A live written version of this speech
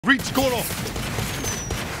Reach Goro!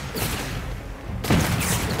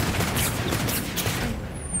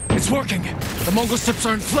 It's working! The Mongol ships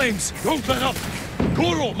are in flames! Don't let up!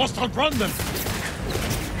 Goro must outrun them!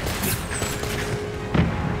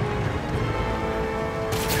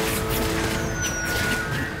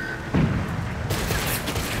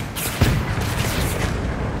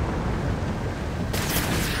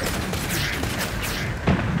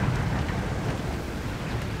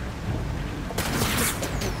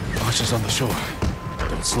 Archers on the shore.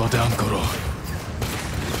 Don't slow down, Goro.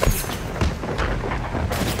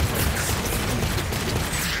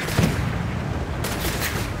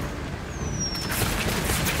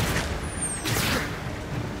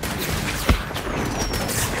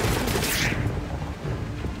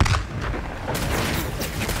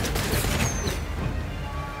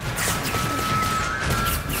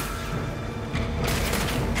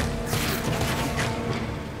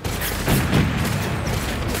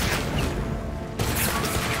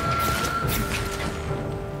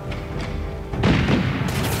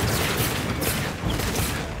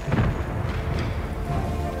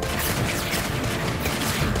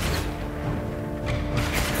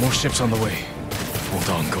 More ships on the way. Hold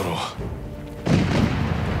on, Goro.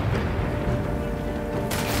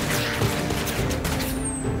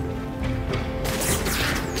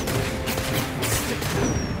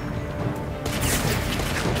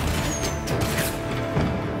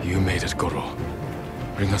 You made it, Goro.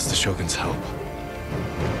 Bring us the Shogun's help.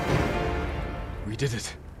 We did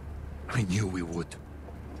it. I knew we would.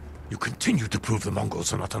 You continue to prove the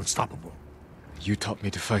Mongols are not unstoppable. You taught me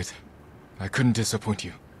to fight. I couldn't disappoint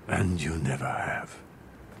you. And you never have.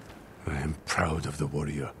 I am proud of the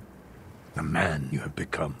warrior, the man you have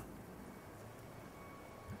become.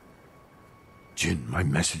 Jin, my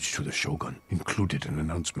message to the Shogun included an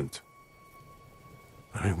announcement.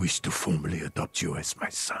 I wish to formally adopt you as my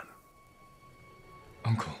son.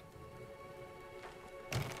 Uncle.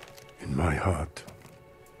 In my heart,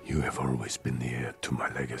 you have always been the heir to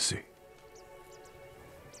my legacy.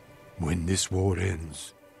 When this war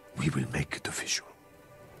ends, we will make it official.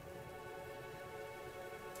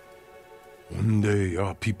 One day,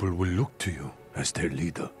 our people will look to you as their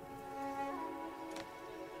leader.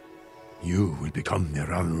 You will become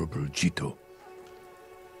their honorable Jito,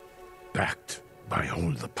 backed by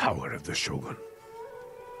all the power of the Shogun.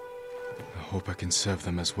 I hope I can serve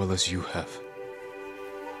them as well as you have.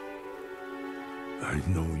 I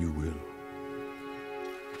know you will.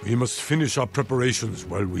 We must finish our preparations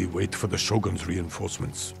while we wait for the Shogun's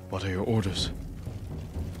reinforcements. What are your orders?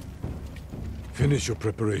 Finish your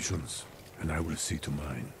preparations, and I will see to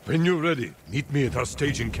mine. When you're ready, meet me at our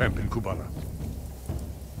staging camp in Kubara.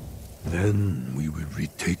 Then we will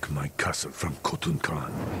retake my castle from Khotun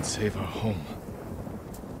Khan. And save our home.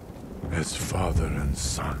 As father and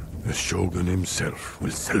son, the Shogun himself will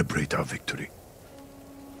celebrate our victory.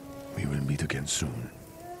 We will meet again soon.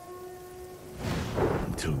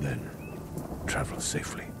 Until then, travel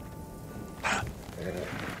safely.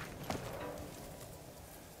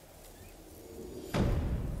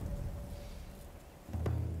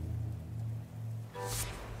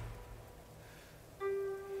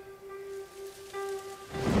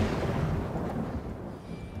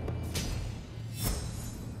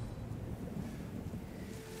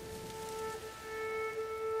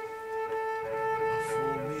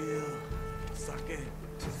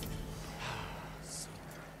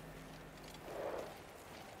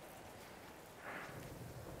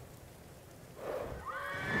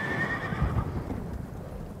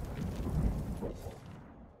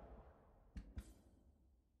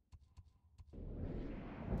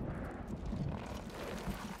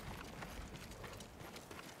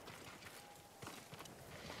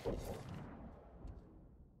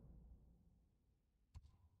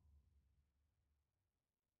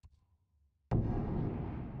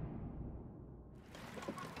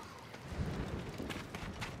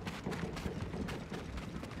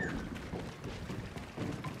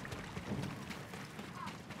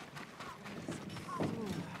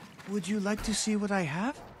 Would you like to see what I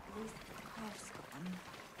have?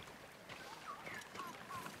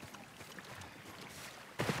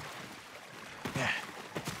 Yeah.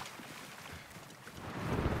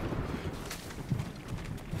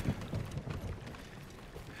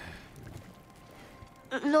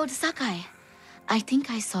 Lord Sakai, I think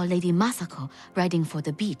I saw Lady Masako riding for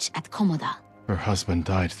the beach at Komoda. Her husband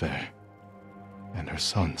died there. And her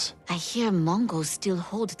sons. I hear Mongols still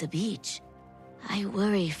hold the beach. I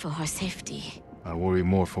worry for her safety. I worry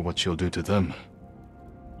more for what she'll do to them.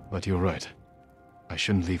 But you're right. I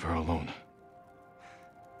shouldn't leave her alone.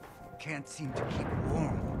 Can't seem to keep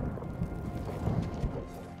warm.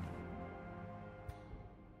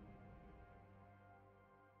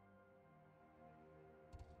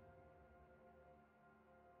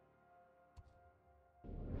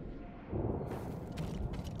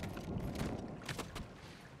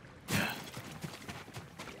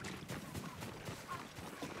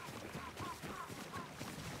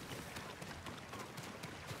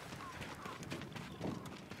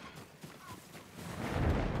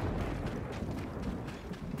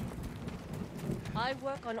 I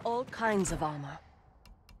work on all kinds of armor.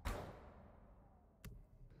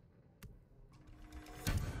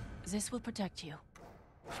 This will protect you.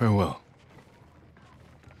 Farewell.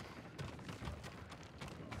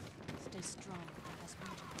 Stay strong. As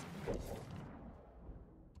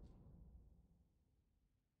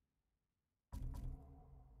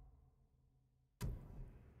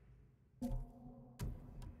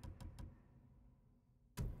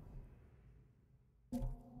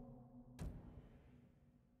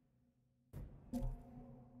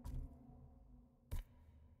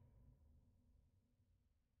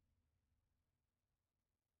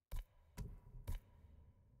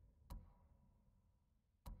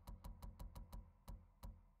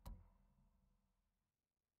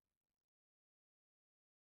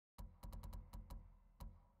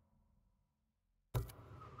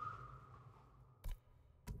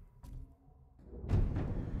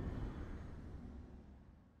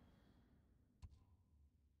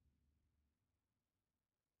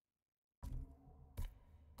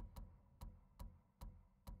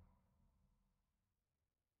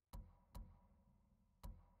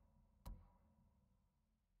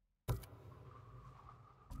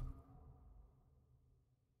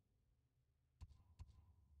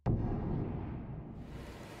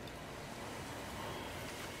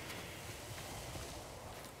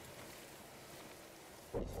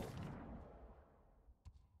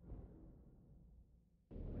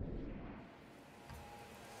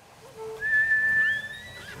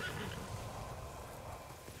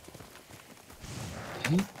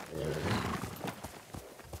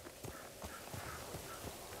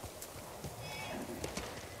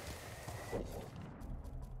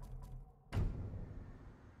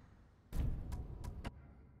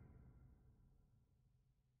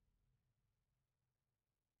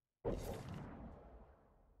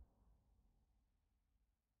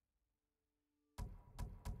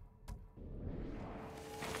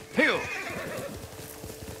Heal!